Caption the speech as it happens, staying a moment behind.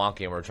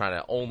wonky, and we're trying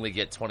to only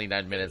get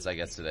 29 minutes, I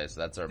guess, today.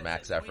 So that's our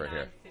max effort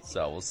here.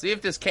 So we'll see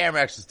if this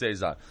camera actually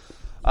stays on.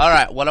 All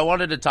right, what I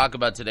wanted to talk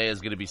about today is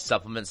going to be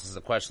supplements. This is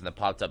a question that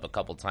popped up a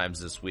couple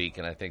times this week,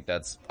 and I think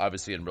that's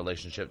obviously in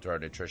relationship to our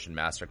nutrition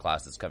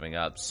masterclass that's coming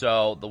up.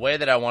 So the way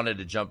that I wanted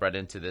to jump right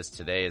into this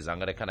today is I'm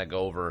going to kind of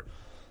go over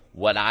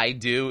what I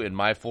do in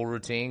my full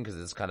routine,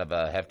 because it's kind of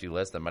a hefty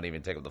list. I might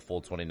even take up the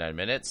full 29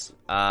 minutes,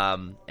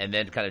 and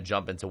then kind of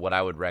jump into what I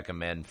would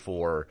recommend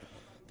for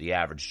the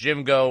average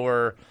gym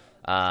goer.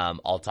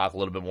 I'll talk a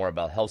little bit more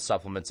about health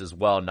supplements as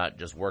well, not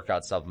just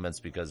workout supplements,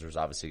 because there's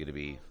obviously going to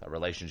be a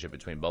relationship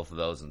between both of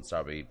those, and it's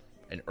probably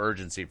an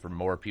urgency for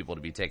more people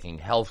to be taking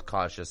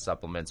health-conscious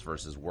supplements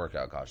versus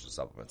workout-conscious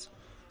supplements.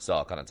 So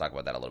I'll kind of talk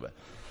about that a little bit.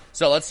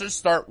 So let's just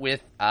start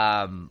with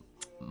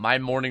my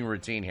morning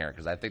routine here,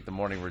 because I think the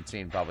morning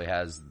routine probably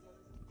has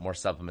more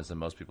supplements than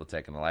most people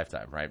take in a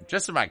lifetime, right?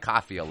 Just in my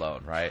coffee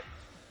alone, right?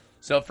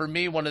 So for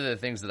me, one of the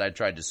things that I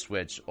tried to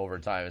switch over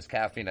time is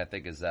caffeine. I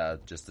think is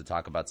just to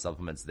talk about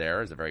supplements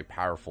there, is a very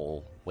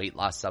powerful weight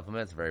loss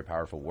supplement. It's a very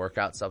powerful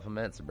workout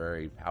supplement. It's a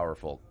very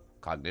powerful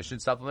cognition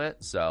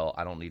supplement. So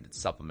I don't need to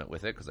supplement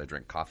with it because I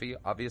drink coffee,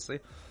 obviously,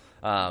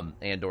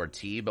 and or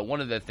tea. But one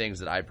of the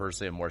things that I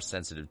personally am more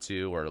sensitive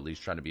to, or at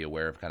least trying to be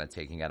aware of kind of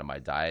taking out of my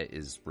diet,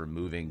 is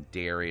removing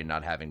dairy and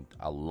not having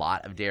a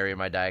lot of dairy in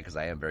my diet, because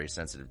I am very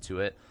sensitive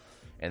to it.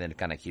 And then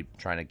kind of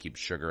trying to keep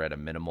sugar at a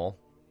minimal.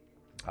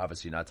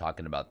 Obviously not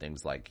talking about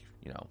things like,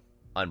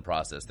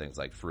 unprocessed things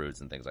like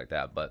fruits and things like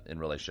that, but in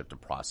relationship to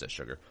processed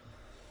sugar.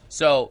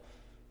 So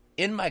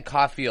in my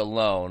coffee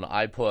alone,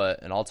 I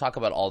put, and I'll talk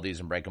about all these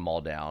and break them all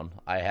down.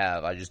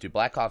 I just do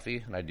black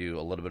coffee, and I do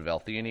a little bit of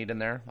L-theanine in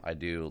there. I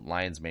do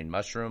lion's mane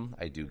mushroom.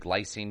 I do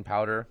glycine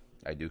powder.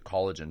 I do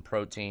collagen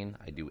protein.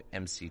 I do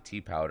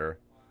MCT powder.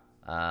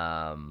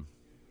 And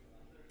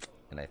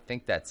I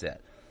think that's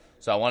it.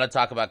 So I want to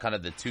talk about kind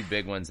of the two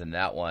big ones in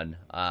that one,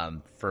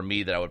 for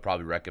me, that I would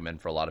probably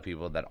recommend for a lot of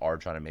people that are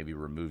trying to maybe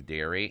remove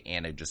dairy,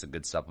 and just a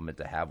good supplement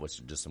to have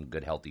with just some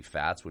good healthy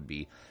fats would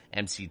be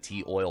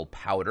MCT oil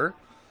powder.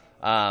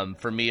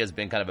 For me, has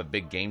been kind of a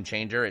big game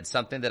changer. It's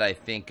something that I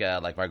think,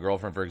 like my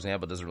girlfriend, for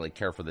example, doesn't really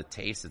care for the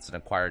taste. It's an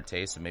acquired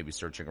taste, and maybe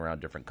searching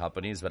around different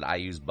companies, but I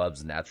use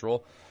Bubs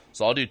Natural.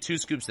 So I'll do 2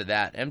 scoops of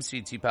that.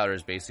 MCT powder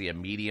is basically a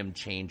medium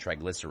chain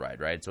triglyceride,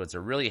 right? So it's a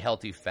really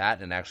healthy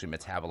fat, and actually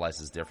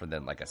metabolizes different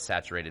than like a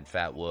saturated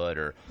fat would,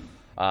 or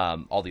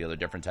all the other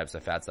different types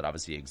of fats that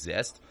obviously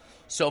exist.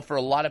 So for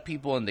a lot of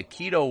people in the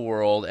keto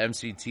world,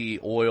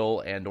 MCT oil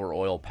and or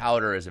oil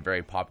powder is a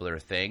very popular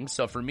thing.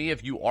 So for me,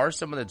 if you are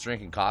someone that's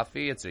drinking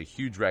coffee, it's a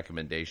huge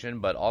recommendation,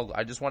 but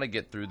I just want to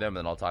get through them,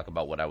 and I'll talk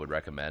about what I would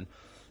recommend.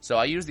 So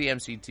I use the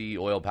MCT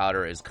oil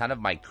powder as kind of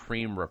my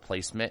cream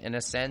replacement in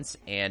a sense,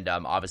 and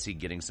obviously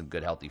getting some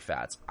good healthy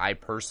fats. I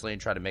personally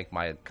try to make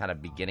my kind of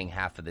beginning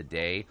half of the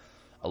day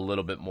a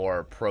little bit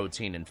more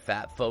protein and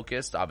fat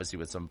focused, obviously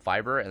with some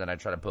fiber, and then I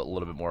try to put a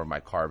little bit more of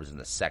my carbs in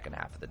the second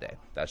half of the day.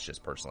 That's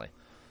just personally.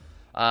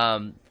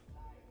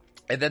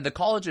 And then the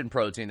collagen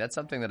protein, that's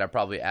something that I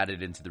probably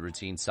added into the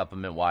routine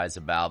supplement-wise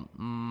about,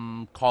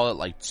 call it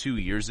like 2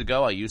 years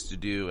ago. I used to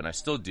do, and I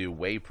still do,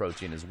 whey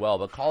protein as well.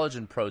 But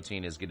collagen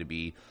protein is going to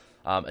be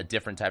a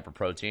different type of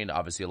protein.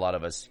 Obviously, a lot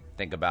of us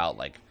think about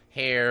like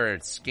hair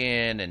and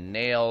skin and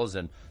nails.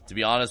 And to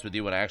be honest with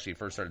you, when I actually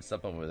first started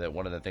supplementing with it,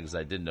 one of the things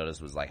I did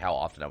notice was like how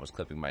often I was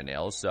clipping my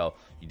nails. So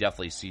you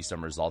definitely see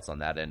some results on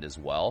that end as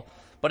well.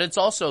 But it's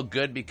also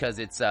good because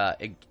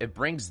it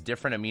brings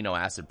different amino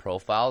acid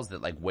profiles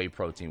that like whey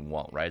protein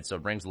won't, right? So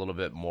it brings a little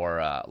bit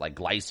more, like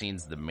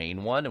glycine's the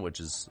main one, which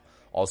is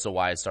also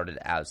why I started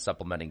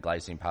supplementing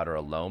glycine powder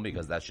alone,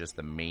 because that's just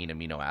the main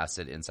amino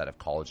acid inside of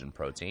collagen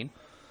protein.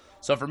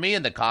 So for me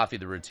in the coffee,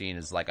 the routine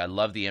is like, I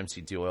love the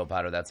MCT oil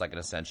powder. That's like an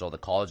essential. The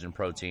collagen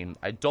protein,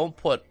 I don't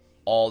put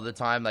all the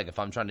time. Like if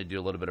I'm trying to do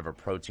a little bit of a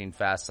protein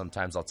fast,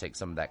 sometimes I'll take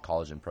some of that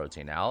collagen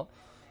protein out.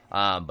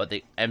 But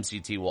the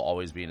MCT will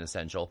always be an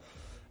essential.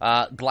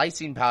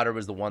 Glycine powder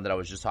was the one that I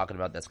was just talking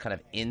about that's kind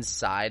of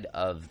inside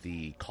of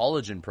the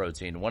collagen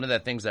protein. One of the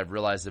things I've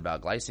realized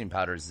about glycine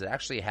powder is it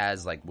actually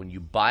has, like, when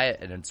you buy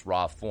it in its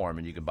raw form,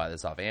 and you can buy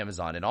this off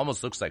Amazon, it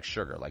almost looks like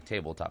sugar, like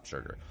tabletop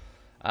sugar.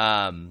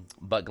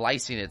 But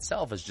glycine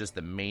itself is just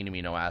the main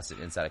amino acid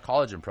inside of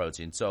collagen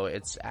protein. So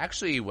it's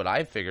actually what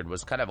I figured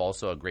was kind of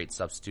also a great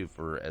substitute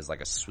as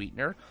like a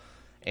sweetener.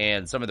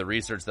 And some of the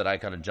research that I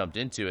kind of jumped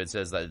into, it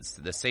says that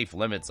the safe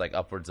limit's like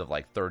upwards of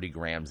like 30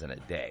 grams in a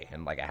day,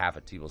 and like a half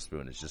a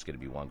tablespoon is just going to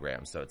be 1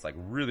 gram. So it's like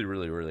really,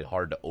 really, really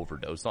hard to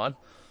overdose on.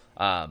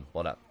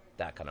 Well, not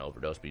that kind of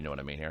overdose, but you know what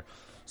I mean here.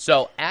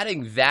 So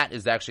adding that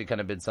has actually kind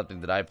of been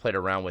something that I played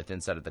around with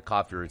inside of the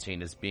coffee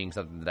routine, as being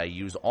something that I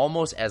use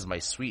almost as my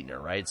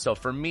sweetener, right? So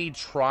for me,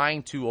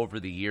 trying to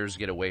over the years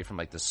get away from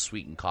like the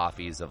sweetened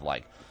coffees of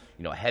like,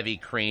 heavy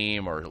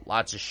cream or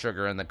lots of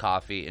sugar in the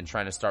coffee, and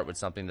trying to start with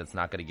something that's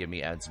not going to give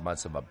me as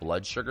much of a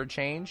blood sugar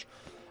change.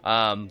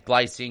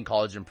 Glycine,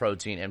 collagen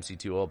protein,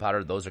 MCT oil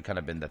powder, those are kind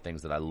of been the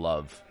things that I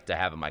love to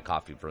have in my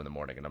coffee for in the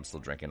morning, and I'm still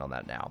drinking on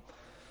that now.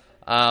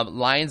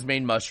 Lion's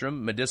mane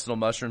mushroom, medicinal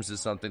mushrooms, is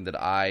something that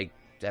I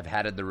have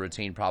had the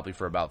routine probably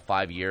for about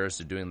 5 years.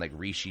 So doing like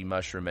reishi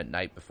mushroom at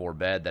night before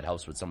bed, that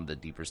helps with some of the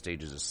deeper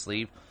stages of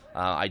sleep.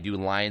 I do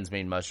lion's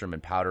mane mushroom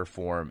in powder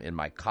form in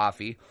my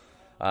coffee.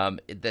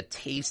 The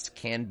taste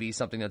can be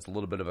something that's a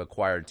little bit of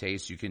acquired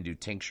taste. You can do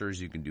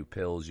tinctures, you can do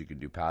pills, you can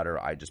do powder.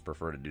 I just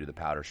prefer to do the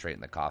powder straight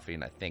in the coffee.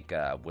 And I think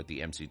with the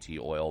MCT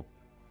oil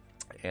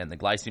and the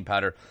glycine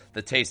powder,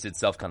 the taste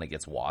itself kind of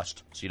gets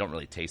washed. So you don't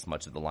really taste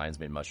much of the lion's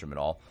mane mushroom at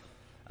all.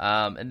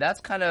 And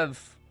that's kind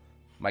of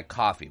my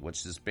coffee,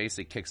 which just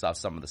basically kicks off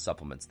some of the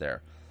supplements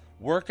there.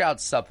 Workout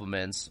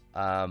supplements,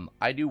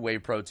 I do whey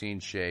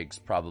protein shakes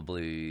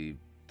probably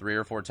 3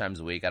 or 4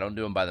 times a week. I don't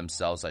do them by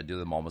themselves. I do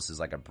them almost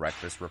as like a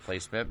breakfast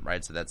replacement,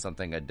 right? So that's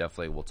something I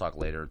definitely will talk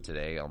later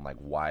today on, like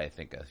why I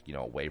think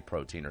a whey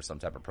protein or some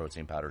type of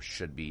protein powder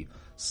should be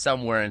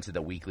somewhere into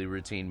the weekly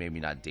routine, maybe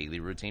not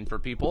daily routine for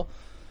people.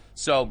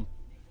 So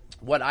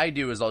what I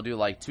do is I'll do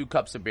like 2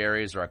 cups of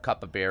berries or a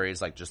cup of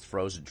berries, like just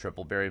frozen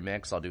triple berry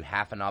mix. I'll do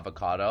half an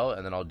avocado,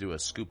 and then I'll do a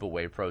scoop of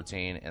whey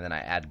protein, and then I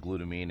add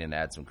glutamine and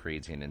add some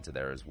creatine into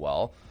there as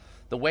well.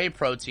 The whey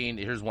protein,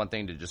 here's one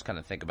thing to just kind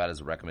of think about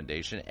as a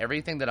recommendation.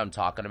 Everything that I'm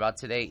talking about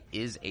today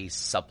is a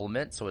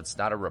supplement, so it's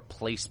not a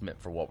replacement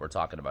for what we're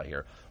talking about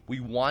here. We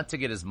want to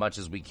get as much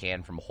as we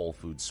can from whole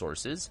food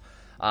sources.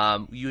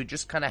 You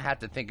just kind of have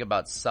to think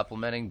about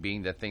supplementing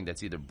being the thing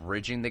that's either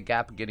bridging the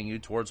gap getting you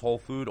towards whole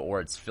food,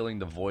 or it's filling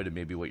the void of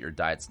maybe what your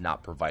diet's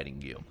not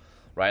providing you.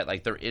 Right?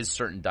 Like there is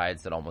certain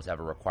diets that almost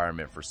have a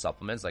requirement for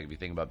supplements. Like if you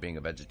think about being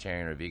a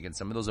vegetarian or vegan,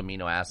 some of those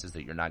amino acids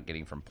that you're not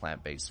getting from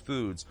plant-based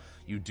foods,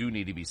 you do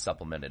need to be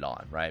supplemented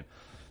on, right?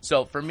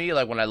 So for me,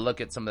 like when I look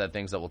at some of the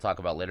things that we'll talk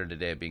about later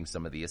today being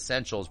some of the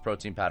essentials,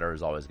 protein powder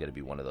is always going to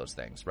be one of those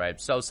things,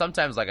 right? So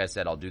sometimes, like I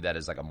said, I'll do that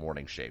as like a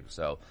morning shake.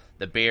 So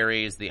the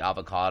berries, the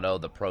avocado,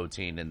 the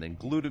protein, and then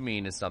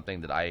glutamine is something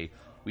that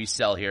we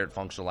sell here at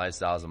Functional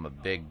Lifestyles. I'm a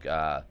big,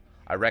 I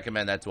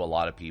recommend that to a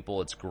lot of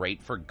people. It's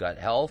great for gut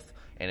health.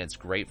 And it's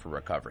great for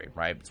recovery,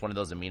 right? It's one of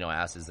those amino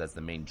acids that's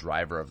the main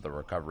driver of the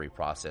recovery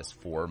process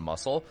for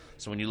muscle.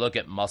 So when you look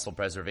at muscle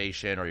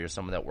preservation, or you're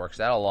someone that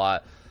works out a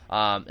lot,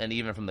 and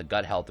even from the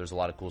gut health, there's a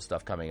lot of cool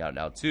stuff coming out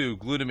now too.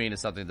 Glutamine is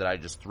something that I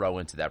just throw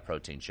into that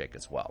protein shake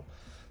as well.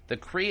 The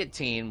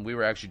creatine, we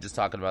were actually just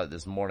talking about it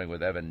this morning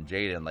with Evan and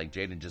Jaden. Like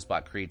Jaden just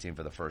bought creatine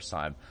for the first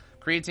time.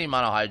 Creatine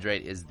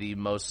monohydrate is the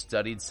most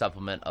studied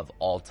supplement of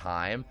all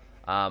time.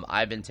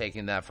 I've been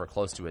taking that for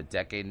close to a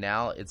decade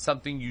now. It's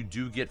something you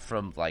do get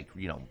from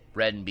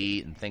red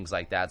meat and things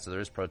like that. So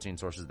there's protein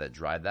sources that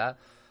drive that.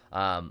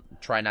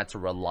 Try not to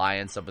rely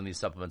on some of these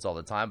supplements all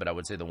the time, but I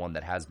would say the one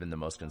that has been the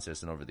most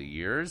consistent over the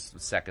years,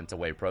 second to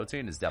whey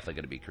protein, is definitely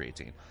going to be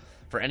creatine.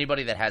 For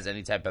anybody that has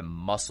any type of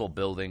muscle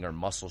building or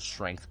muscle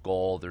strength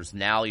goal, there's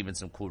now even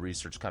some cool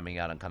research coming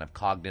out on kind of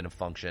cognitive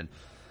function.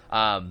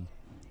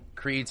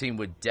 Creatine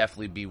would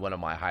definitely be one of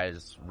my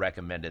highest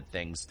recommended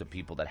things to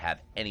people that have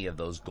any of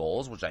those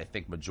goals, which I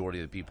think majority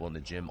of the people in the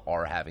gym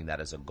are having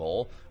that as a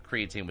goal.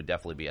 Creatine would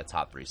definitely be a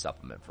top 3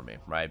 supplement for me,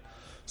 right?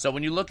 So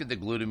when you look at the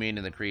glutamine,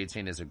 and the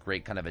creatine is a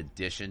great kind of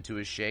addition to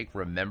a shake,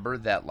 remember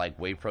that like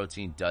whey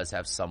protein does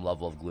have some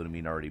level of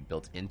glutamine already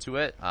built into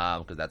it,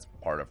 because that's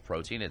part of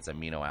protein. It's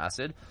amino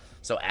acid.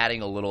 So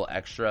adding a little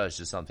extra is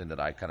just something that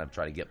I kind of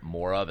try to get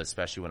more of,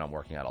 especially when I'm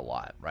working out a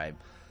lot, right?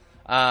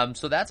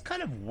 So that's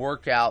kind of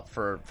workout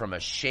from a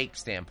shake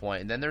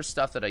standpoint. And then there's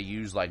stuff that I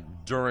use like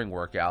during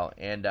workout.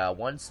 And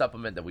one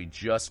supplement that we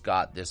just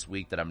got this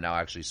week that I'm now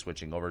actually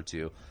switching over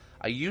to,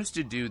 I used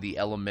to do the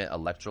Element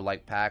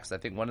electrolyte packs. I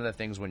think one of the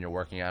things when you're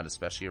working out,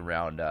 especially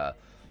around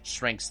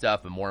strength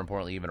stuff, and more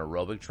importantly even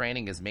aerobic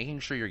training, is making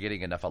sure you're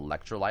getting enough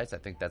electrolytes. I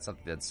think that's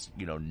something that's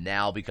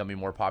now becoming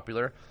more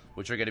popular,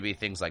 which are going to be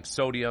things like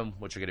sodium,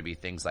 which are going to be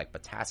things like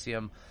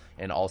potassium,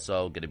 and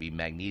also going to be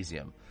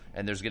magnesium.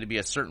 And there's going to be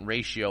a certain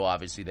ratio,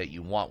 obviously, that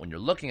you want when you're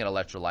looking at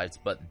electrolytes,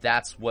 but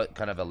that's what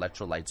kind of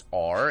electrolytes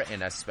are.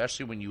 And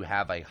especially when you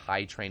have a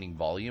high training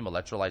volume,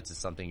 electrolytes is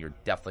something you're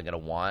definitely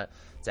going to want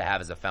to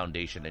have as a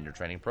foundation in your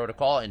training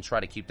protocol, and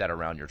try to keep that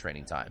around your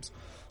training times.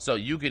 So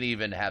you can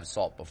even have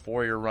salt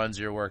before your runs,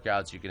 your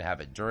workouts. You can have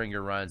it during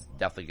your runs.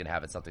 Definitely can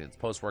have it something that's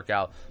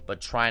post-workout,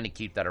 but trying to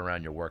keep that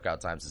around your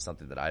workout times is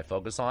something that I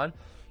focus on.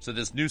 So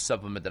this new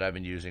supplement that I've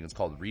been using, it's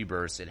called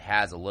Reburst. It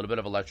has a little bit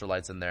of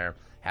electrolytes in there,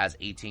 has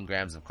 18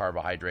 grams of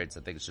carbohydrates.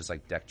 I think it's just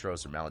like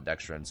dextrose or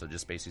maltodextrin. So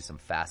just basically some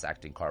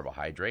fast-acting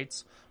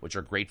carbohydrates, which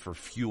are great for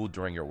fuel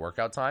during your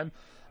workout time.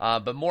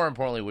 But more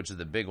importantly, which is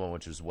the big one,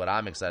 which is what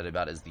I'm excited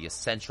about, is the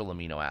essential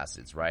amino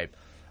acids, right?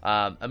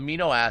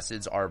 Amino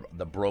acids are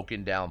the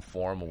broken down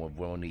form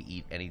when we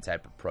eat any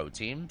type of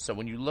protein. So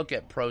when you look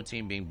at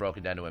protein being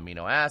broken down to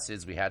amino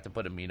acids, we have to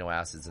put amino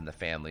acids in the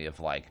family of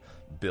like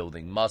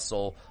building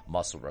muscle,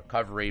 muscle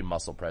recovery,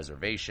 muscle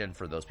preservation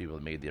for those people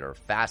that maybe are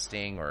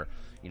fasting or,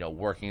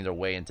 working their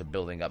way into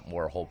building up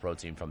more whole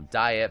protein from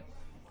diet.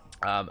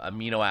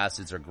 Amino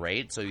acids are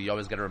great. So you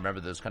always got to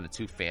remember there's kind of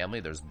 2 family.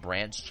 There's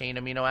branch chain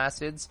amino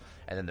acids,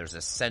 and then there's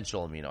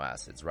essential amino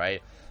acids,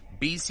 right?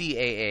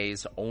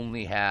 BCAAs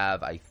only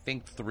have, I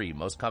think, 3.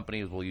 Most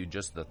companies will use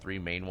just the 3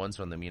 main ones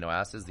from the amino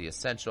acids. The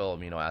essential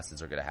amino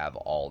acids are going to have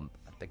all,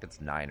 I think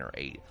it's 9 or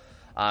 8.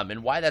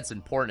 And why that's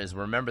important is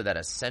remember that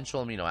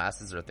essential amino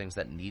acids are things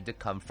that need to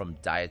come from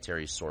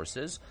dietary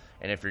sources.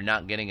 And if you're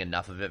not getting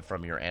enough of it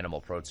from your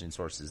animal protein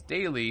sources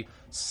daily,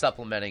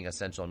 supplementing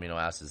essential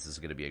amino acids is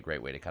going to be a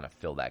great way to kind of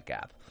fill that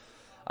gap.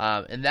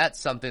 And that's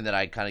something that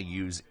I kind of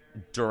use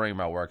during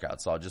my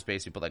workout. So I'll just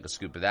basically put like a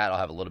scoop of that. I'll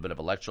have a little bit of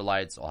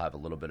electrolytes. I'll have a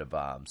little bit of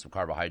some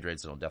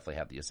carbohydrates, and I'll definitely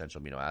have the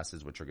essential amino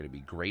acids, which are going to be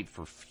great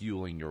for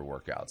fueling your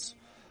workouts.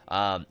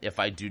 If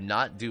I do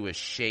not do a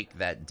shake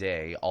that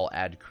day, I'll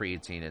add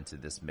creatine into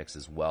this mix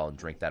as well and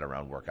drink that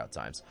around workout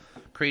times.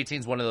 Creatine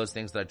is one of those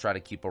things that I try to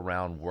keep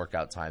around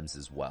workout times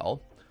as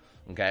well.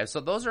 Okay,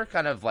 so those are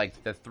kind of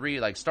like the three,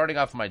 like starting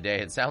off my day,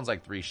 it sounds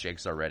like 3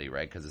 shakes already,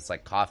 right? Because it's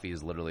like coffee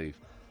is literally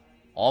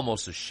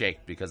almost a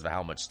shake because of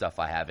how much stuff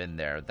I have in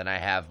there. Then I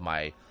have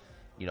my,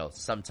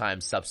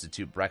 sometimes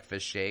substitute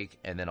breakfast shake,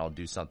 and then I'll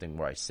do something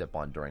where I sip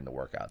on during the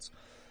workouts.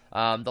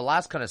 The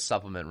last kind of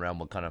supplement realm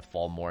will kind of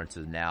fall more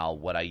into now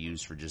what I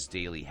use for just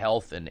daily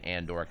health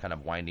and or kind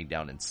of winding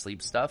down and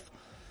sleep stuff.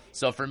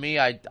 So for me,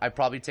 I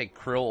probably take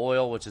krill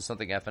oil, which is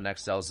something FNX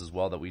sells as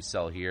well that we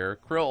sell here.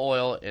 Krill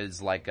oil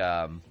is like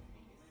the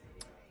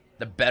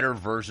better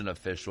version of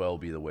fish oil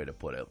would be the way to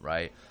put it,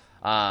 right?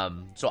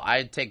 So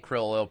I take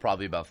krill oil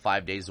probably about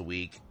 5 days a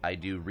week. I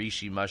do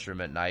reishi mushroom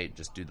at night,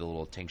 just do the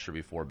little tincture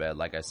before bed.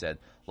 Like I said,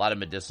 a lot of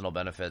medicinal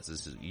benefits.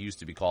 This used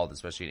to be called,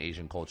 especially in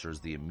Asian cultures,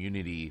 the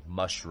immunity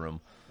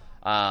mushroom.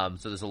 So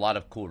there's a lot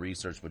of cool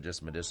research with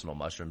just medicinal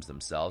mushrooms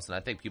themselves. And I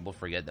think people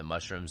forget that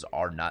mushrooms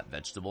are not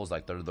vegetables.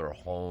 Like they're their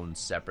own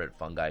separate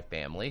fungi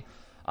family.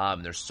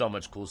 There's so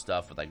much cool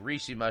stuff with like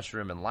reishi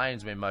mushroom and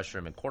lion's mane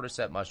mushroom and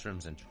cordyceps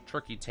mushrooms and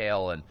turkey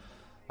tail and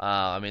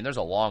there's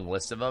a long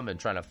list of them, and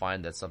trying to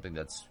find that's something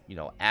that's,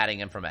 adding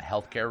in from a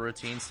healthcare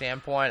routine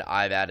standpoint.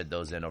 I've added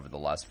those in over the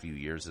last few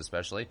years,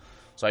 especially.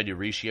 So I do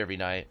reishi every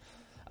night.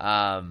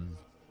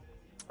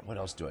 What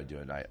else do I do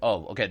at night?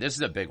 Oh, okay. This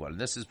is a big one.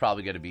 This is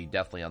probably going to be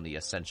definitely on the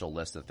essential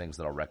list of things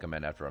that I'll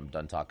recommend after I'm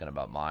done talking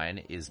about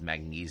mine is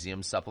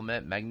magnesium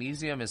supplement.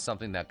 Magnesium is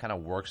something that kind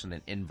of works in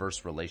an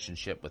inverse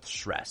relationship with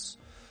stress.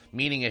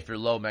 Meaning if you're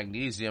low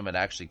magnesium, it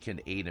actually can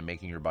aid in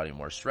making your body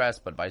more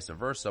stressed, but vice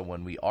versa.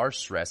 When we are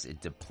stressed,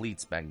 it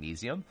depletes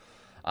magnesium.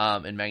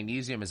 And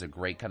magnesium is a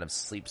great kind of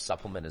sleep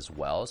supplement as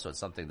well. So it's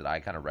something that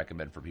I kind of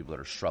recommend for people that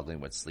are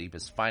struggling with sleep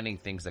is finding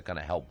things that kind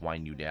of help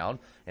wind you down.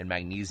 And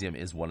magnesium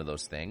is one of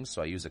those things.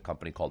 So I use a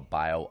company called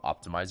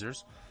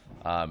BioOptimizers,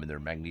 and their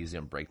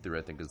Magnesium Breakthrough,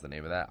 I think is the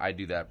name of that. I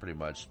do that pretty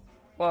much.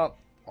 Well,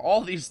 all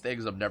these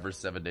things I'm never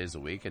 7 days a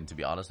week. And to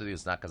be honest with you,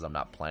 it's not because I'm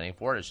not planning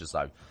for it. It's just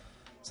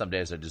some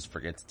days I just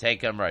forget to take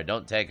them or I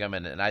don't take them.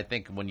 And I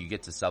think when you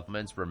get to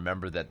supplements,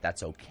 remember that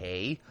that's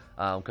okay.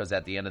 Because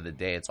at the end of the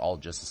day, it's all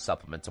just a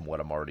supplement to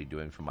what I'm already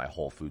doing from my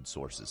whole food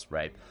sources,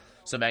 right?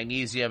 So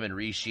magnesium and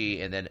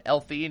reishi, and then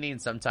L-theanine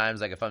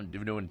sometimes, like if I'm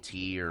doing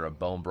tea or a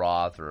bone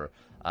broth or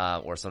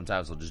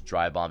sometimes I'll just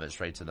dry bomb it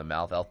straight to the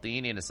mouth.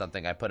 L-theanine is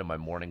something I put in my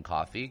morning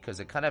coffee because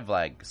it kind of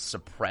like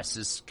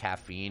suppresses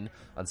caffeine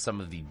on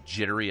some of the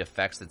jittery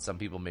effects that some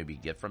people maybe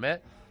get from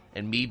it.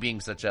 And me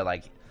being such a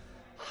like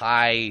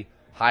high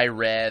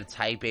rev,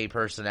 type A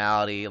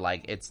personality,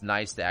 like it's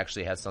nice to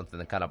actually have something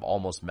that kind of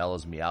almost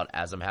mellows me out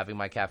as I'm having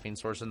my caffeine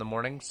source in the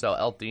morning. So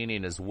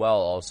L-theanine as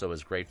well also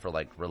is great for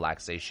like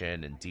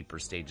relaxation and deeper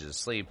stages of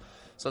sleep.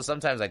 So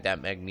sometimes like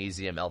that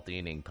magnesium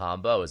L-theanine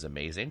combo is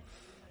amazing,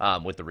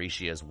 with the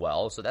reishi as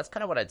well. So that's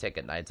kind of what I take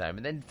at nighttime.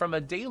 And then from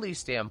a daily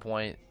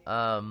standpoint,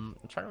 I'm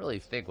trying to really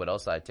think what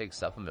else I take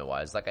supplement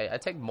wise. Like I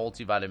take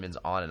multivitamins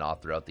on and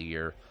off throughout the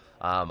year.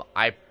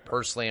 I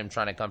personally am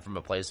trying to come from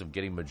a place of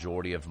getting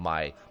majority of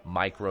my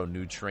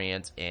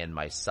micronutrient and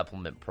my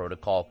supplement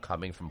protocol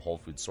coming from whole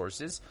food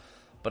sources.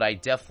 But I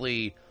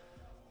definitely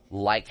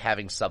like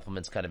having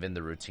supplements kind of in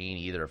the routine,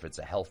 either if it's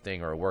a health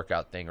thing or a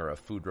workout thing or a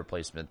food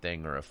replacement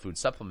thing or a food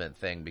supplement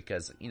thing,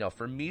 because,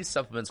 for me,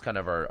 supplements kind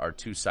of are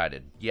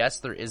two-sided. Yes,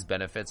 there is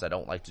benefits. I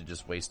don't like to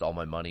just waste all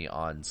my money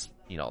on,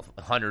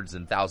 hundreds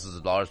and thousands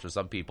of dollars for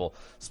some people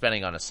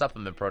spending on a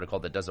supplement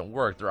protocol that doesn't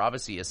work. There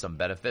obviously is some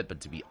benefit,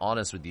 but to be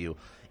honest with you,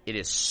 it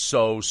is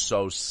so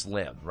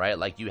slim, right?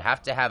 Like you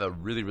have to have a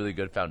really, really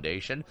good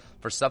foundation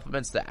for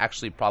supplements to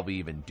actually probably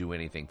even do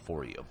anything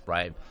for you,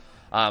 right?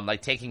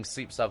 Like taking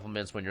sleep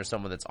supplements when you're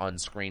someone that's on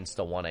screens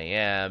till 1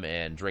 a.m.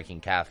 and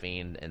drinking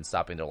caffeine and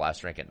stopping their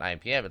last drink at 9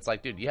 p.m. It's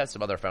like, dude, you have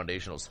some other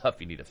foundational stuff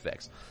you need to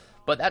fix.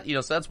 But that,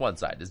 so that's one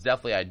side. It's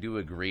definitely, I do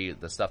agree,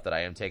 the stuff that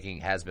I am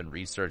taking has been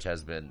researched,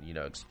 has been,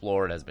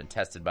 explored, has been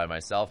tested by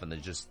myself, and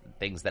there's just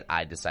things that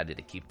I decided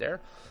to keep there.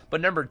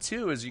 But number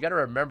two is you got to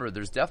remember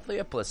there's definitely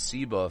a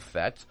placebo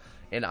effect,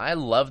 and I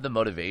love the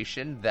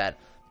motivation that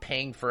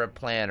paying for a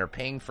plan or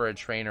paying for a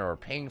trainer or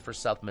paying for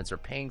supplements or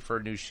paying for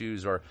new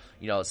shoes or,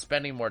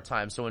 spending more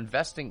time. So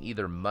investing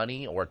either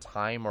money or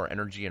time or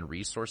energy and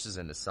resources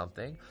into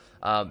something,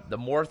 the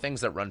more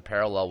things that run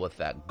parallel with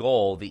that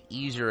goal, the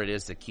easier it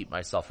is to keep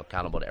myself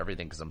accountable to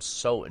everything because I'm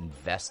so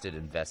invested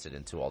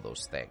into all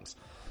those things.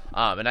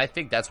 And I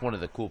think that's one of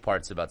the cool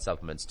parts about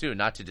supplements too,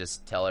 not to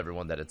just tell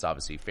everyone that it's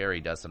obviously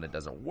fairy dust and it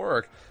doesn't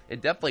work.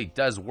 It definitely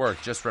does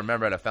work. Just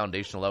remember at a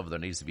foundational level, there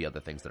needs to be other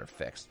things that are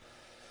fixed.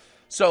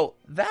 So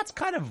that's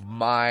kind of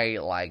my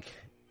like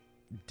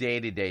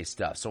day-to-day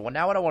stuff. So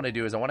now what I want to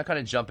do is I want to kind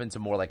of jump into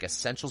more like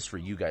essentials for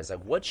you guys.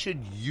 Like what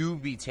should you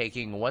be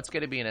taking? What's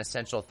going to be an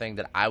essential thing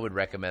that I would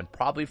recommend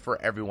probably for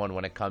everyone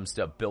when it comes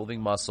to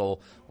building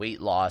muscle,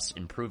 weight loss,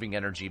 improving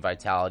energy,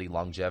 vitality,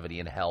 longevity,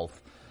 and health?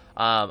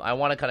 I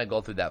want to kind of go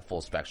through that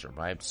full spectrum,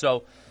 right?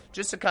 So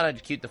just to kind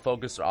of keep the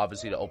focus,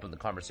 obviously to open the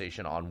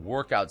conversation on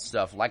workout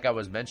stuff, like I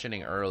was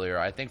mentioning earlier,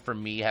 I think for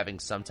me having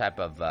some type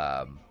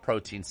of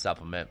protein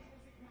supplement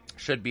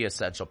should be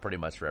essential pretty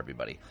much for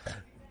everybody.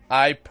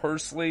 I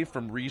personally,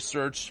 from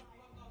research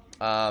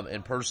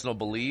and personal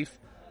belief,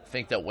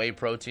 think that whey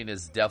protein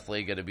is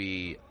definitely going to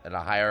be at a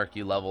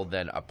hierarchy level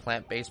than a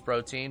plant-based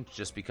protein,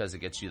 just because it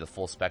gets you the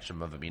full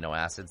spectrum of amino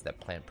acids that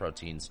plant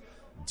proteins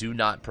do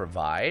not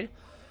provide.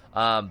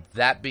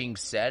 That being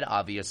said,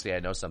 obviously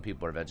I know some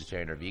people are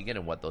vegetarian or vegan,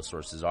 and what those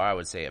sources are, I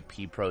would say a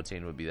pea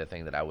protein would be the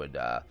thing that I would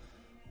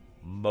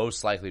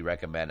most likely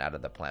recommend out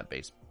of the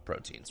plant-based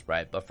proteins,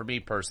 right? But for me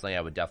personally,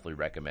 I would definitely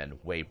recommend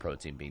whey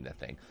protein being the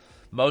thing.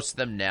 Most of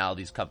them now,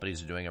 these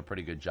companies are doing a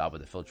pretty good job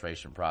with the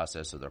filtration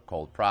process, so they're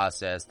cold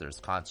processed, there's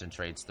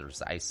concentrates,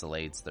 there's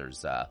isolates,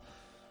 there's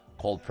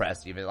cold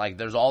pressed, even like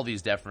there's all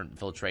these different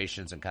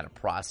filtrations and kind of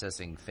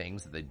processing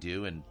things that they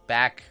do. And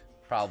back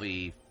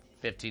probably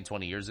 15,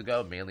 20 years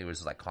ago, mainly it was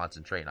just like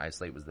concentrate and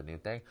isolate was the new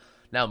thing.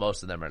 Now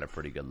most of them are at a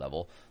pretty good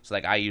level. So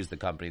like I use the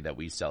company that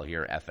we sell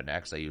here,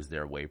 FNX. I use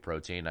their whey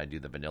protein. I do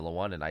the vanilla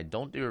one, and I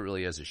don't do it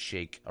really as a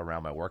shake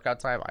around my workout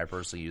time. I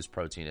personally use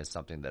protein as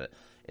something that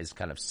is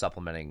kind of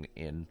supplementing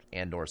in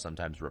and or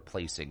sometimes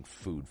replacing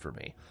food for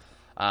me.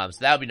 So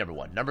that would be number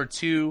one. Number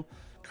two,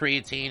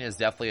 creatine is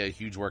definitely a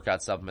huge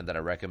workout supplement that I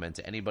recommend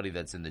to anybody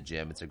that's in the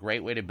gym. It's a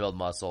great way to build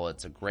muscle.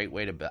 It's a great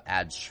way to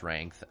add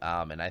strength.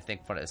 And I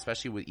think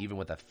especially even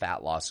with a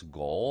fat loss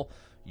goal,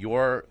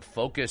 your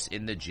focus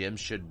in the gym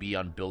should be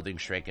on building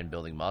strength and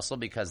building muscle,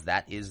 because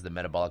that is the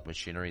metabolic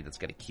machinery that's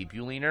going to keep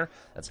you leaner,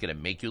 that's going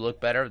to make you look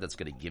better, that's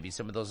going to give you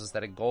some of those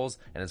aesthetic goals,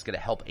 and it's going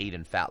to help aid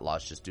in fat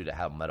loss just due to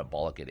how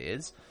metabolic it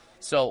is.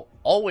 So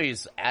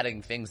always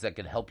adding things that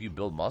can help you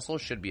build muscle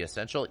should be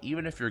essential,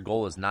 even if your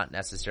goal is not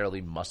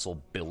necessarily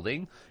muscle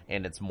building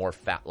and it's more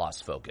fat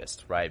loss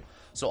focused, right?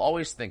 So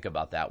always think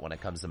about that when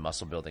it comes to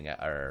muscle building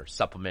or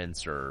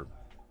supplements or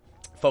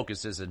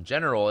focuses in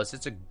general.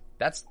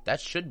 That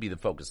should be the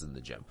focus in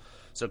the gym.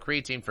 So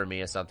creatine for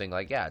me is something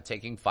like,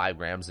 taking 5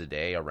 grams a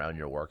day around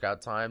your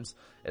workout times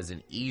is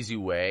an easy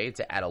way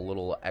to add a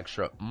little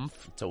extra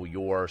oomph to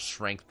your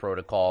strength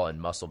protocol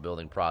and muscle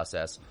building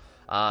process.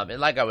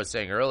 And like I was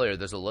saying earlier,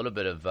 there's a little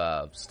bit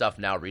of stuff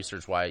now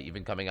research-wise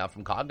even coming out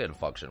from cognitive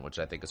function, which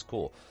I think is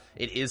cool.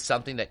 It is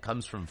something that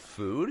comes from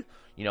food.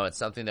 You know, it's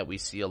something that we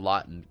see a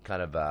lot in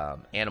kind of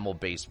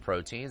animal-based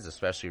proteins,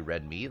 especially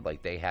red meat.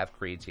 Like, they have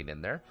creatine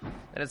in there.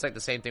 And it's like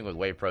the same thing with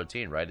whey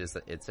protein, right?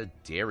 It's a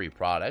dairy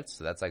product.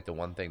 So that's like the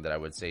one thing that I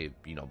would say,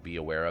 be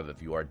aware of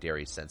if you are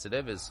dairy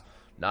sensitive, is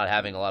not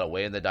having a lot of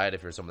whey in the diet.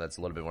 If you're someone that's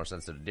a little bit more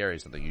sensitive to dairy,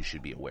 something you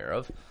should be aware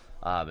of.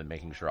 And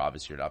making sure,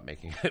 obviously, you're not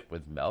making it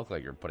with milk,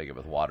 like you're putting it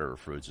with water or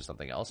fruits or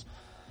something else.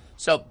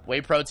 So, whey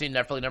protein,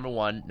 definitely number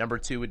one. Number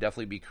two would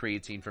definitely be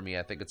creatine for me.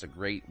 I think it's a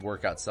great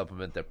workout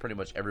supplement that pretty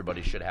much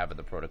everybody should have in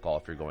the protocol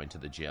if you're going to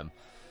the gym.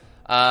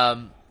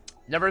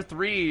 Number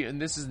three,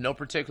 and this is no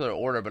particular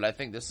order, but I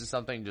think this is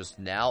something just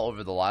now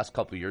over the last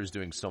couple of years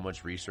doing so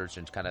much research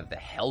into kind of the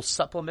health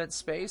supplement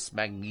space,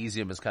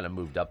 magnesium has kind of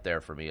moved up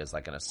there for me as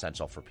like an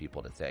essential for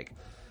people to take.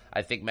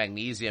 I think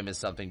magnesium is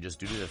something just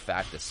due to the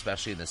fact,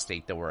 especially in the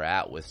state that we're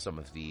at with some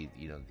of the,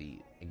 the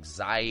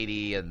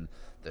anxiety and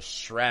the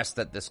stress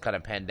that this kind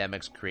of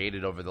pandemic's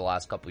created over the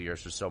last couple of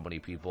years for so many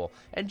people.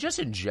 And just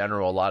in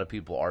general, a lot of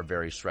people are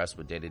very stressed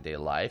with day-to-day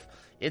life.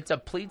 It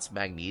depletes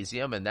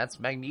magnesium, and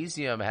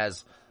magnesium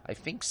has, I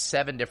think,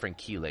 7 different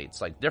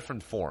chelates, like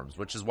different forms,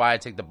 which is why I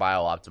take the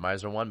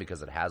BioOptimizer one,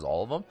 because it has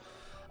all of them.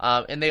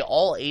 And they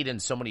all aid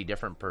in so many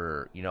different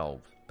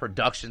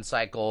production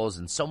cycles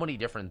and so many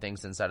different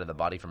things inside of the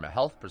body from a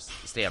health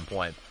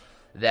standpoint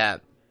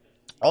that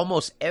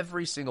almost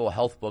every single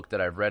health book that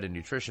I've read and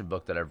nutrition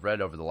book that I've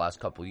read over the last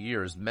couple of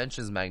years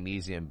mentions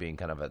magnesium being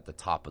kind of at the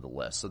top of the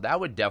list. So that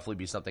would definitely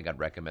be something I'd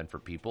recommend for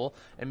people.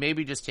 And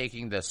maybe just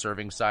taking the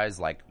serving size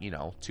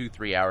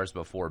 2-3 hours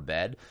before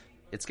bed.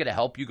 It's going to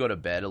help you go to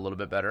bed a little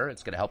bit better.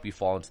 It's going to help you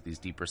fall into these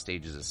deeper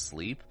stages of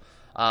sleep.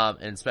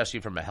 And especially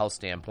from a health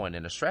standpoint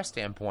and a stress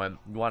standpoint,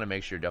 you want to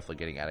make sure you're definitely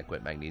getting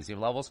adequate magnesium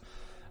levels.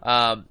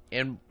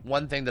 And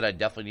one thing that I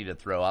definitely need to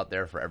throw out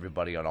there for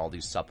everybody on all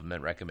these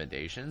supplement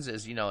recommendations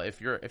is, if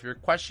you're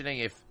questioning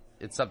if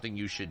it's something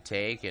you should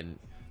take and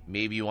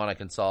maybe you want to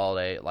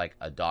consolidate like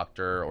a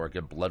doctor or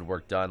get blood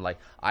work done, like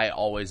I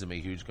always am a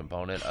huge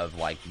component of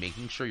like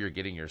making sure you're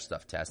getting your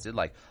stuff tested.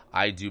 Like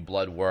I do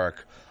blood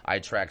work, I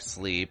track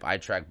sleep, I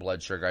track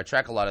blood sugar, I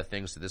track a lot of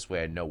things, so this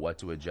way I know what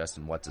to adjust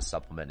and what to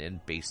supplement in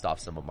based off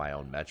some of my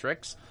own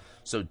metrics.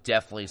 So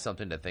definitely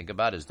something to think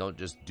about is don't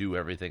just do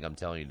everything I'm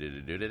telling you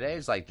to do today.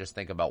 It's like just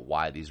think about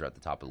why these are at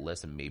the top of the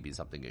list and maybe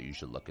something that you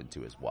should look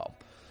into as well.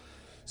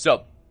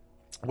 So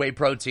Whey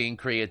protein,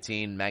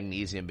 creatine,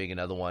 magnesium being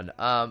another one.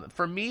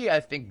 For me,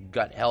 I think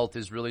gut health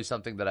is really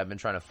something that I've been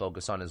trying to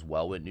focus on as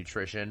well with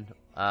nutrition,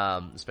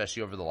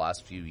 especially over the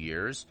last few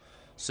years.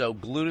 So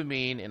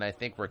glutamine and I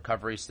think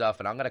recovery stuff,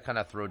 and I'm going to kind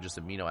of throw just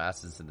amino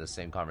acids in the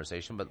same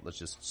conversation, but let's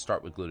just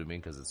start with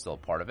glutamine because it's still a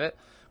part of it.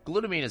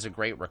 Glutamine is a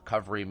great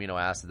recovery amino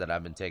acid that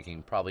I've been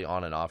taking probably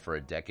on and off for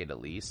a decade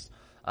at least.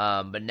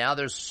 But now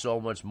there's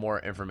so much more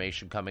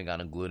information coming out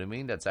on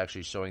glutamine that's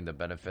actually showing the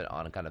benefit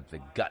on kind of the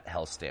gut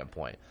health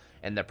standpoint.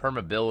 And the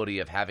permeability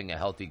of having a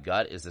healthy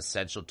gut is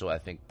essential to, I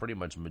think, pretty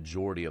much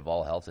majority of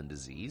all health and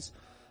disease.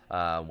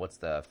 What's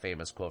the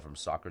famous quote from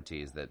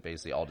Socrates that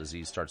basically all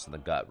disease starts in the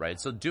gut, right?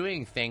 So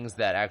doing things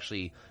that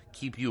actually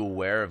keep you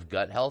aware of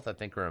gut health, I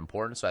think, are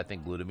important. So I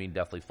think glutamine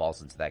definitely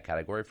falls into that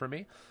category for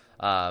me.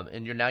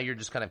 And you're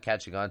just kind of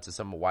catching on to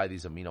some of why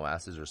these amino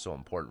acids are so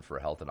important for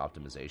health and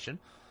optimization.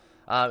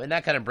 And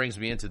that kind of brings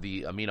me into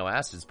the amino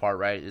acids part,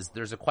 right?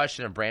 There's a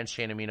question of branched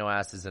chain amino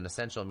acids and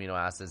essential amino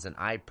acids, and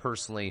I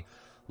personally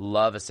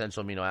love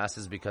essential amino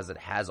acids because it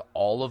has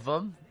all of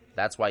them.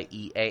 That's why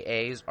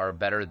EAAs are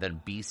better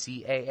than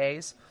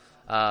BCAAs.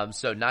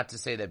 So not to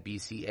say that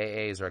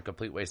BCAAs are a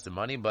complete waste of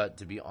money, but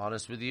to be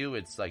honest with you,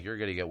 it's like you're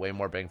going to get way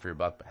more bang for your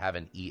buck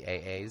having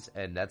EAAs,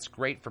 and that's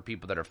great for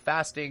people that are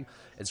fasting.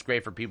 It's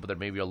great for people that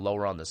maybe are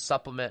lower on the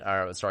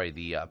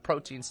the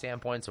protein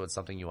standpoint, so it's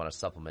something you want to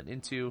supplement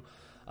into.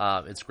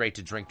 It's great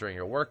to drink during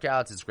your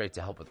workouts. It's great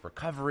to help with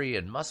recovery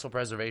and muscle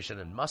preservation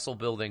and muscle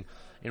building.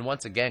 And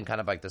once again,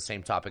 kind of like the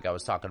same topic I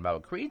was talking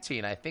about with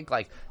creatine, I think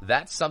like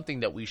that's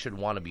something that we should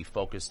want to be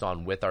focused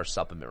on with our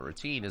supplement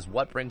routine is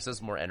what brings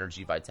us more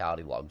energy,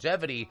 vitality,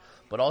 longevity,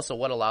 but also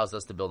what allows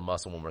us to build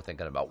muscle when we're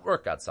thinking about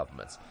workout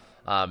supplements.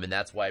 And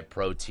that's why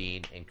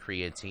protein and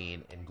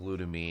creatine and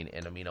glutamine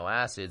and amino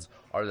acids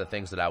are the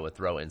things that I would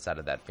throw inside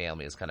of that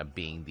family as kind of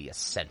being the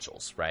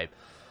essentials, right?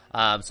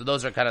 So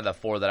those are kind of the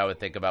four that I would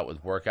think about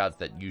with workouts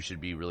that you should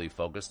be really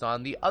focused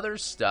on. The other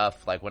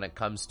stuff, like when it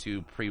comes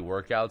to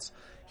pre-workouts,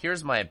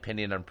 here's my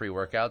opinion on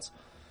pre-workouts.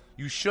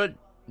 You should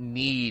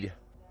need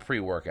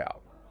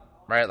pre-workout,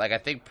 right? Like I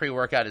think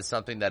pre-workout is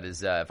something that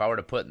is, if I were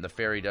to put in the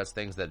fairy dust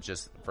things that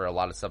just for a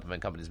lot of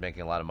supplement companies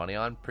making a lot of money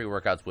on,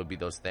 pre-workouts would be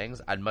those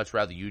things. I'd much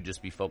rather you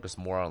just be focused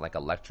more on like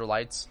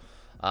electrolytes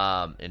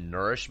and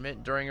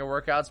nourishment during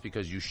your workouts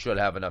because you should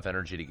have enough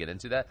energy to get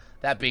into that.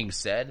 That being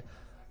said,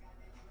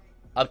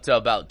 up to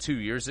about 2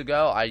 years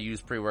ago, I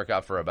used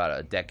pre-workout for about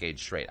a decade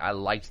straight. I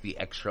liked the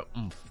extra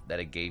oomph that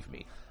it gave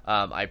me.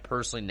 I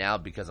personally now,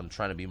 because I'm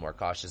trying to be more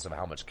cautious of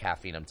how much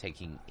caffeine I'm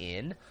taking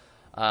in,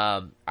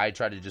 I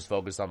try to just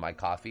focus on my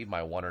coffee,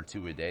 my 1 or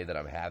 2 a day that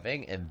I'm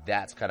having, and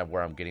that's kind of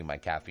where I'm getting my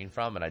caffeine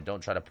from, and I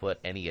don't try to put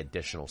any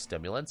additional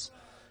stimulants.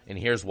 And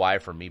here's why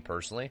for me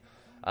personally.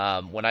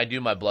 When I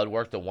do my blood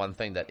work, the one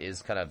thing that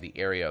is kind of the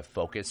area of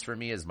focus for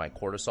me is my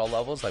cortisol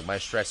levels. Like my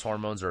stress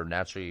hormones are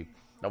naturally,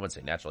 I wouldn't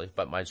say naturally,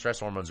 but my stress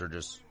hormones are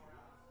just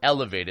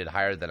elevated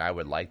higher than I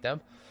would like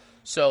them.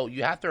 So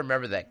you have to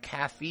remember that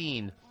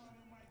caffeine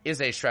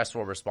is a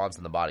stressful response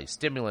in the body.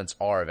 Stimulants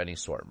are of any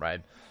sort,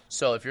 right?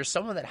 So if you're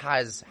someone that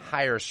has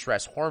higher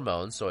stress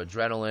hormones, so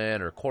adrenaline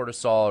or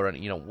cortisol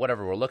or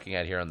whatever we're looking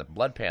at here on the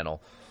blood panel,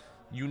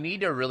 you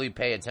need to really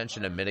pay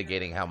attention to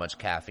mitigating how much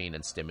caffeine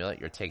and stimulant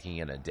you're taking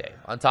in a day,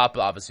 on top of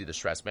obviously the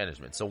stress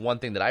management. So one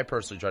thing that I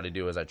personally try to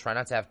do is I try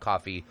not to have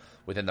coffee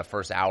within the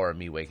first hour of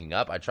me waking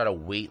up. I try to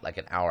wait like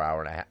an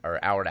hour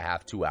and a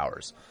half, 2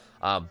 hours.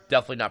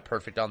 Definitely not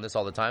perfect on this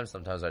all the time.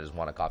 Sometimes I just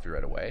want a coffee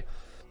right away.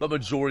 But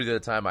majority of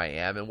the time I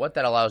am. And what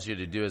that allows you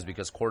to do is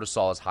because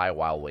cortisol is high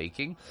while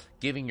waking,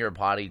 giving your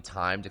body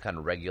time to kind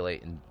of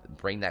regulate and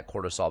bring that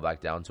cortisol back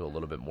down to a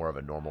little bit more of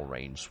a normal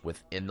range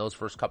within those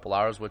first couple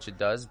hours, which it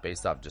does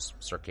based off just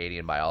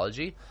circadian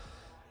biology.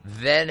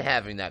 Then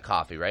having that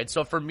coffee, right?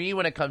 So for me,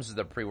 when it comes to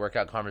the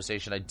pre-workout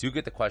conversation, I do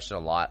get the question a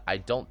lot. I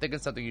don't think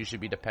it's something you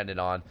should be dependent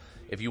on.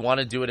 If you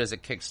want to do it as a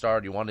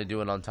kickstart, you want to do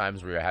it on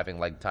times where you're having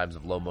like times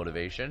of low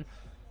motivation,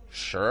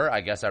 sure,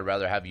 I guess I'd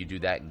rather have you do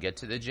that and get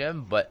to the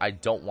gym, but I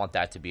don't want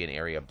that to be an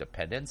area of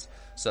dependence.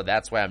 So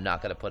that's why I'm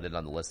not going to put it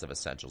on the list of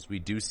essentials. We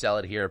do sell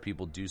it here.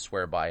 People do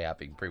swear by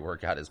having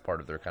pre-workout as part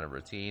of their kind of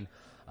routine.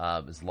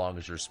 As long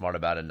as you're smart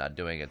about it and not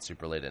doing it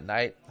super late at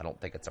night, I don't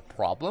think it's a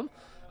problem.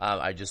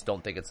 I just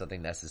don't think it's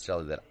something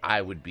necessarily that I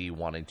would be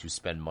wanting to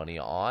spend money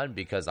on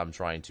because I'm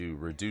trying to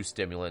reduce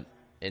stimulant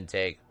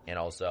intake and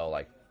also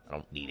like I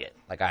don't need it.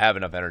 Like I have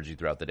enough energy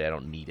throughout the day. I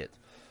don't need it.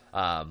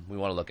 We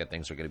want to look at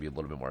things that are going to be a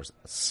little bit more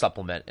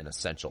supplement and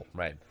essential,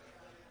 right?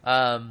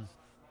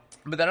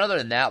 But then other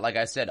than that, like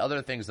I said,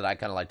 other things that I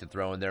kind of like to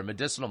throw in there,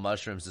 medicinal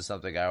mushrooms is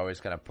something I always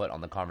kind of put on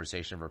the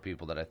conversation for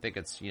people that I think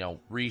it's,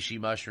 reishi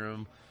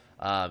mushroom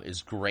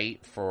is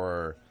great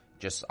for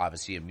just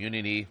obviously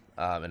immunity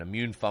and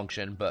immune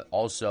function, but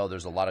also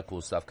there's a lot of cool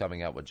stuff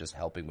coming out with just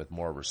helping with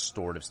more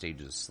restorative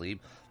stages of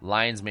sleep.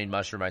 Lion's mane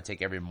mushroom I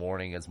take every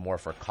morning. It's more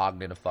for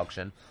cognitive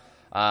function.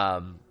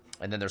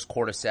 And then there's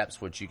cordyceps,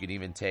 which you can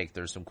even take.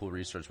 There's some cool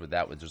research with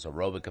that, with just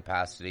aerobic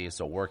capacity.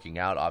 So working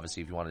out,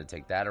 obviously, if you wanted to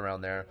take that around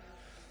there.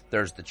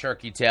 There's the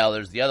turkey tail.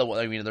 There's the other one.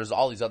 I mean, there's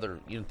all these other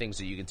things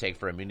that you can take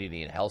for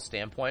immunity and health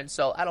standpoint.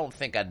 So I don't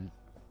think I'd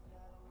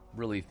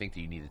really think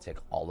that you need to take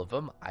all of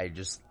them. I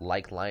just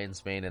like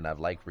lion's mane and I've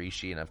liked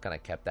reishi, and I've kind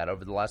of kept that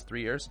over the last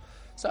 3 years.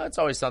 So it's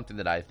always something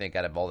that I think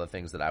out of all the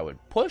things that I would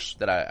push,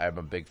 that I'm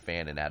a big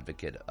fan and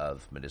advocate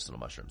of medicinal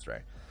mushrooms,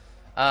 right?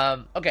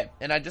 Okay,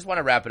 and I just want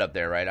to wrap it up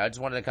there, right? I just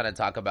wanted to kind of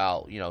talk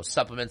about,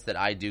 supplements that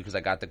I do, because I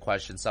got the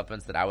question,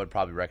 supplements that I would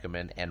probably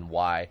recommend and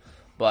why.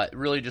 But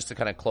really just to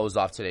kind of close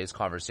off today's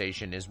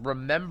conversation is,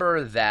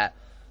 remember that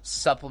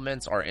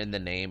supplements are in the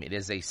name. It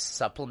is a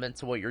supplement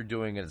to what you're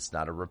doing, and it's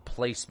not a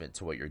replacement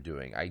to what you're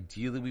doing.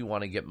 Ideally, we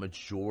want to get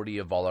majority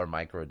of all our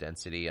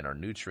microdensity and our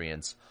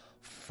nutrients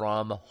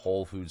from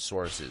whole food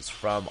sources,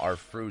 from our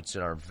fruits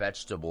and our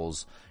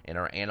vegetables and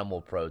our animal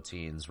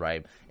proteins,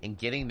 right? And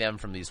getting them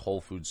from these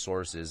whole food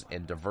sources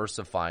and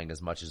diversifying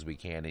as much as we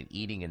can and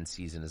eating in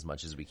season as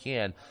much as we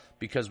can,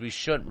 because we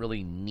shouldn't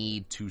really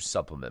need to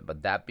supplement.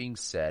 But that being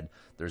said,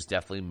 there's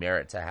definitely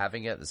merit to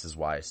having it. This is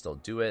why I still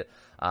do it.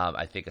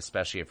 I think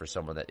especially for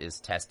someone that is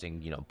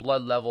testing,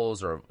 blood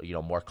levels, or,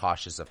 more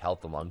cautious of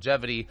health and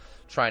longevity,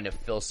 trying to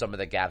fill some of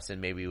the gaps in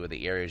maybe with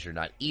the areas you're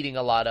not eating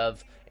a lot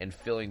of, and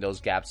filling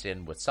those gaps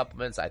in with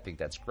supplements. I think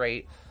that's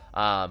great.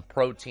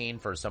 Protein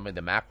for somebody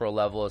the macro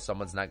level, if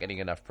someone's not getting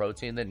enough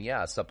protein, then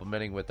yeah,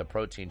 supplementing with a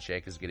protein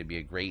shake is going to be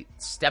a great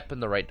step in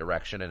the right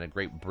direction and a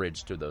great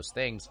bridge to those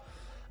things.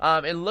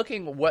 And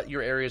looking what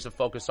your areas of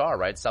focus are,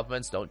 right?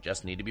 Supplements don't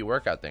just need to be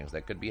workout things.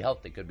 That could be health,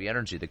 they could be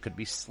energy, they could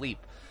be sleep,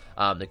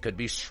 that could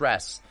be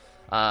stress.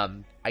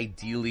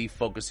 Ideally,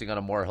 focusing on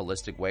a more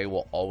holistic way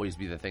will always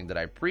be the thing that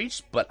I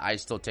preach, but I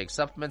still take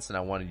supplements, and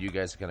I wanted you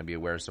guys to kind of be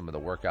aware of some of the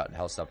workout and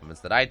health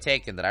supplements that I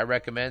take and that I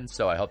recommend,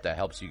 so I hope that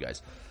helps you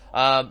guys.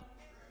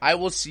 I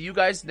will see you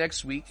guys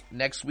next week.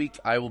 Next week,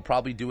 I will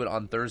probably do it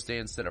on Thursday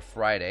instead of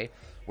Friday.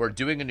 We're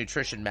doing a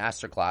nutrition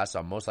masterclass.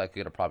 I'm most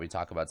likely going to probably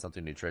talk about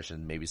something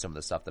nutrition, maybe some of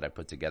the stuff that I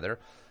put together.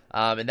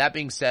 And that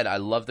being said, I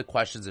love the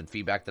questions and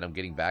feedback that I'm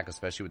getting back,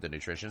 especially with the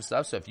nutrition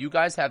stuff. So if you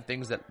guys have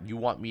things that you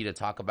want me to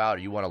talk about or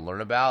you want to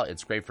learn about,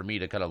 it's great for me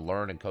to kind of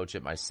learn and coach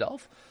it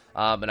myself.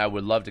 And I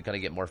would love to kind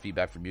of get more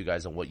feedback from you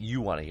guys on what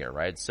you want to hear,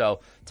 right?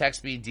 So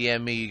text me,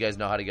 DM me. You guys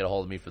know how to get a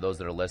hold of me for those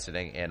that are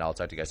listening, and I'll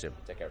talk to you guys soon.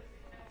 Take care.